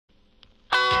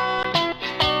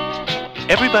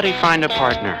Everybody find a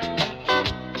partner.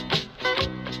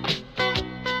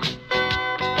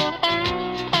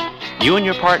 You and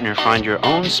your partner find your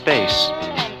own space.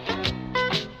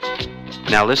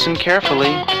 Now listen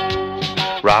carefully.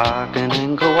 Rockin'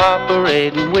 and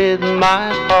cooperating with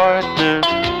my partner.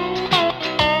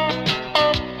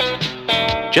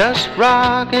 Just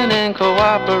rockin' and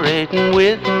cooperating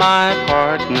with my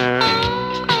partner.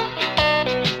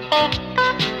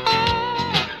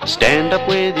 Stand up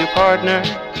with your partner,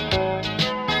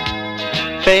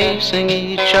 facing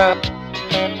each other.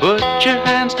 Put your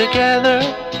hands together,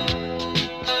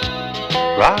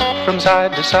 rock from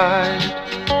side to side.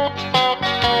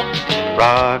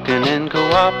 Rockin' and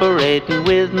cooperating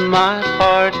with my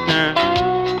partner.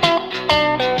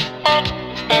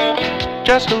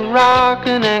 Just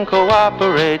rockin' and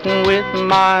cooperating with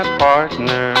my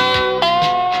partner.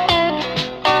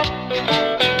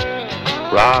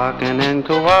 Rockin' and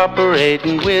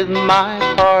cooperating with my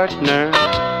partner.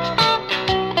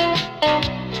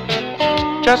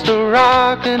 Just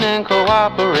rockin' and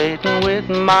cooperating with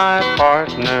my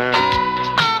partner.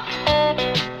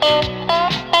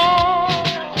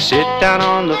 Sit down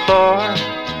on the floor,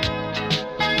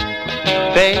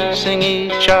 facing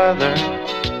each other.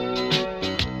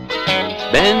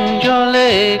 Bend your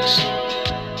legs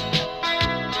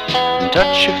and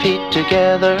touch your feet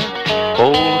together.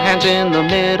 Hold hands in the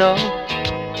middle.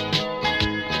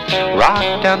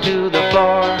 Rock down to the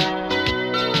floor.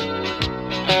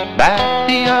 Back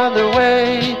the other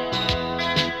way.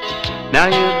 Now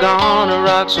you're gonna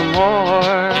rock some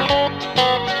more.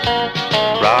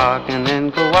 Rockin'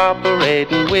 and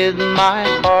cooperating with my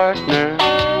partner.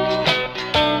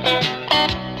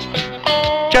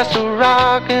 Just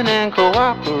rockin' and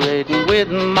cooperating with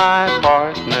my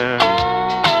partner.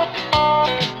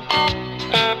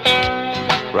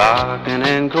 Rockin'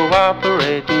 and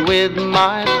cooperating with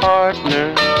my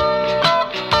partner.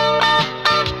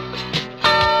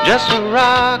 Just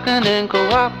rockin' and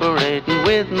cooperating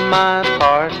with my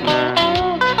partner.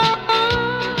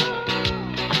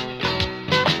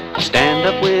 Stand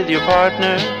up with your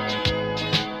partner.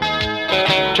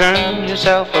 Turn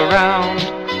yourself around.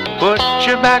 Put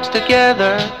your backs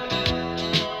together.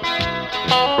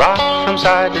 Rock from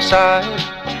side to side.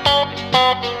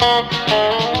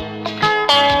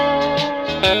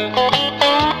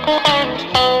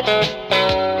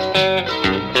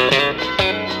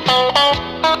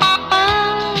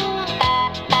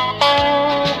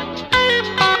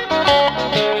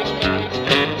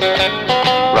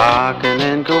 Rockin'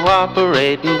 and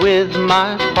cooperating with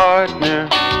my partner.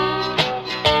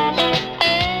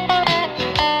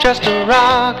 Just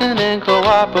rockin' and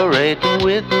cooperating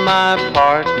with my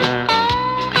partner.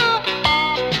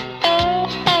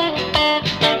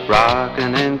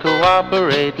 Rockin' and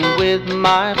cooperating with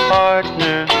my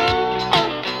partner.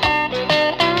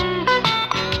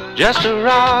 Just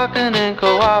rockin' and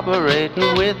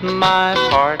cooperating with my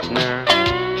partner.